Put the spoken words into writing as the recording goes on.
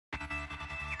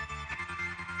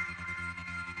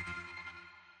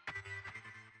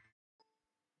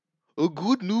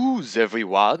Good news,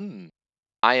 everyone!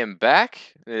 I am back.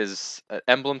 It is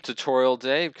Emblem tutorial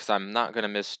day because I'm not gonna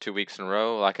miss 2 weeks in a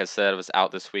row. Like I said, I was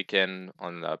out this weekend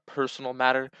on a personal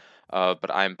matter, but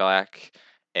I'm back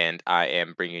and I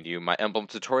am bringing you my Emblem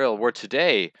tutorial. Where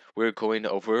today we're going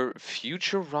over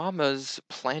Futurama's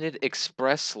Planet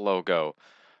Express logo.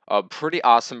 Pretty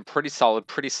awesome, pretty solid,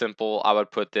 pretty simple. I would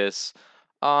put this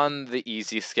on the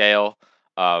easy scale.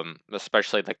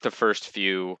 Especially like the first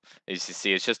few, as you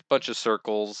see, it's just a bunch of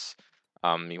circles.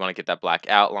 You want to get that black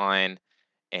outline,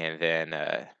 and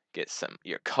then get some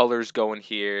your colors going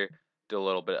here. Do a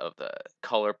little bit of the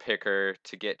color picker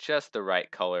to get just the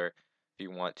right color. If you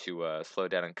want to slow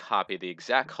down and copy the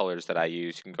exact colors that I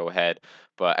use, you can go ahead.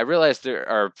 But I realized there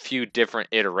are a few different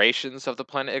iterations of the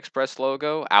Planet Express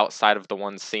logo outside of the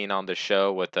one seen on the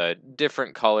show with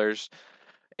different colors,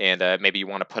 and maybe you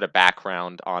want to put a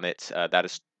background on it. That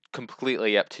is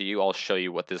completely up to you. I'll show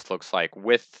you what this looks like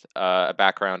with a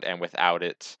background and without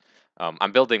it.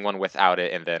 I'm building one without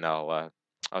it, and then I'll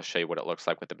show you what it looks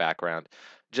like with the background,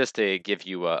 just to give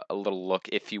you a little look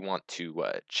if you want to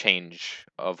change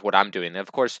of what I'm doing. And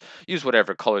of course, use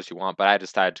whatever colors you want, but I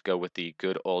decided to go with the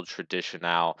good old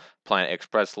traditional Planet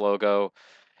Express logo.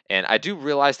 And I do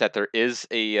realize that there is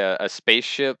a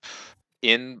spaceship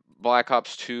in Black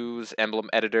Ops 2's emblem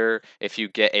editor if you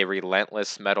get a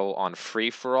relentless medal on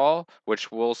free for all,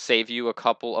 which will save you a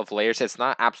couple of layers. It's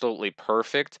not absolutely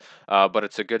perfect, but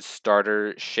it's a good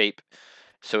starter shape.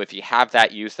 So if you have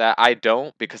that, use that. I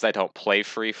don't because I don't play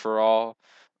free for all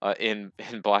in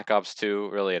Black Ops 2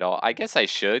 really at all. I guess I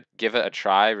should give it a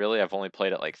try. Really, I've only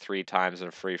played it like 3 times in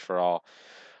free for all.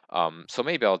 So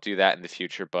maybe I'll do that in the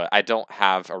future, but I don't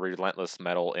have a relentless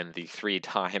medal in the 3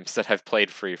 times that I've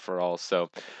played free for all. So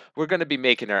we're going to be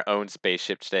making our own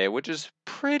spaceship today, which is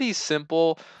pretty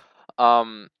simple.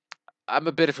 Um, I'm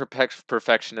a bit of a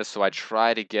perfectionist, so I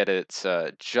try to get it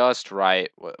just right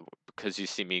because you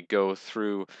see me go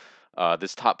through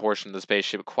this top portion of the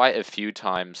spaceship quite a few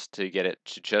times to get it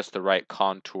to just the right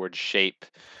contoured shape.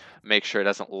 Make sure it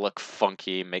doesn't look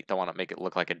funky. Don't want to make it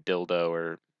look like a dildo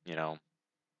or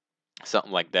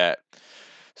something like that.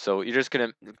 So you're just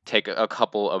gonna take a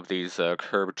couple of these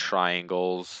curved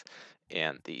triangles,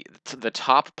 and the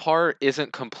top part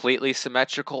isn't completely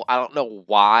symmetrical. I don't know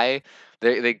why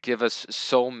they give us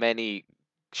so many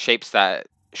shapes that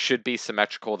should be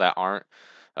symmetrical that aren't,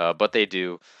 but they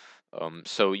do.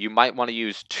 So you might want to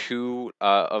use two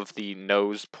of the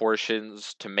nose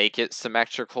portions to make it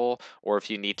symmetrical, or if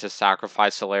you need to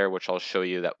sacrifice a layer, which I'll show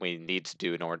you that we need to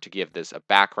do in order to give this a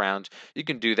background, you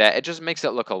can do that. It just makes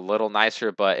it look a little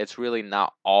nicer, but it's really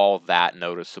not all that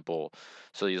noticeable.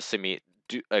 So you'll see me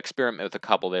experiment with a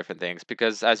couple different things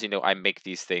because, as you know, I make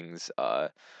these things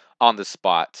on the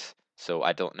spot. So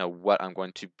I don't know what I'm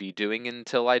going to be doing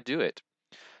until I do it.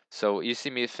 So you see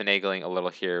me finagling a little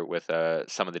here with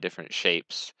some of the different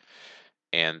shapes,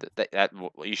 and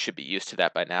you should be used to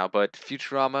that by now. But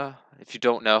Futurama, if you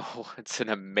don't know, it's an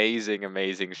amazing,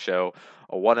 amazing show.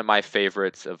 One of my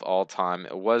favorites of all time.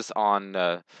 It was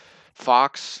on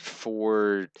Fox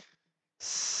for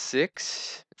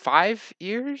 5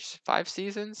 years, 5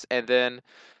 seasons, and then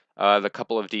the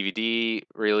couple of DVD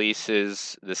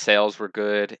releases. The sales were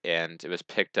good, and it was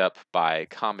picked up by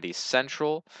Comedy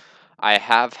Central. I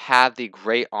have had the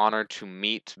great honor to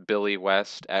meet Billy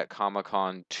West at Comic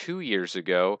Con 2 years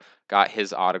ago. Got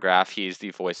his autograph. He's the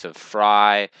voice of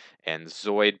Fry and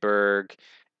Zoidberg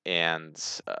and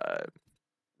uh,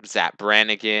 Zap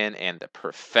Brannigan and the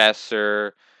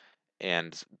Professor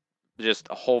and just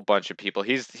a whole bunch of people.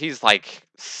 He's like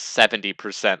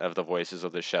 70% of the voices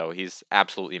of the show. He's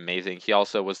absolutely amazing. He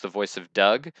also was the voice of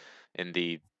Doug in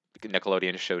the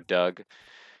Nickelodeon show Doug,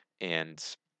 and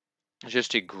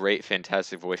just a great,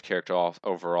 fantastic voice character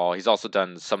overall. He's also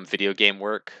done some video game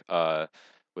work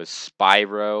with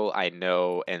Spyro, I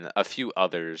know, and a few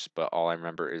others, but all I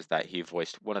remember is that he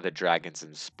voiced one of the dragons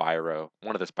in Spyro,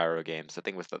 one of the Spyro games. I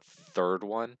think it was the third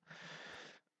one.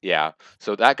 Yeah,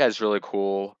 so that guy's really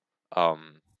cool.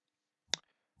 Um,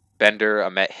 Bender, I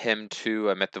met him too.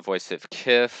 I met the voice of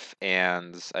Kiff,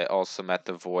 and I also met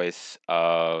the voice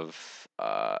of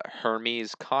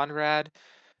Hermes Conrad,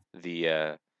 the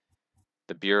uh,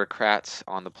 the bureaucrats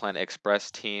on the Planet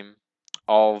Express team.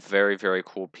 All very, very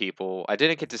cool people. I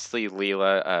didn't get to see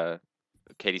Leela.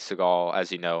 Katie Seagal,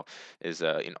 as you know, is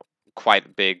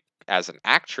quite big as an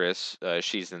actress.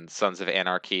 She's in Sons of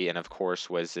Anarchy, and of course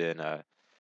was in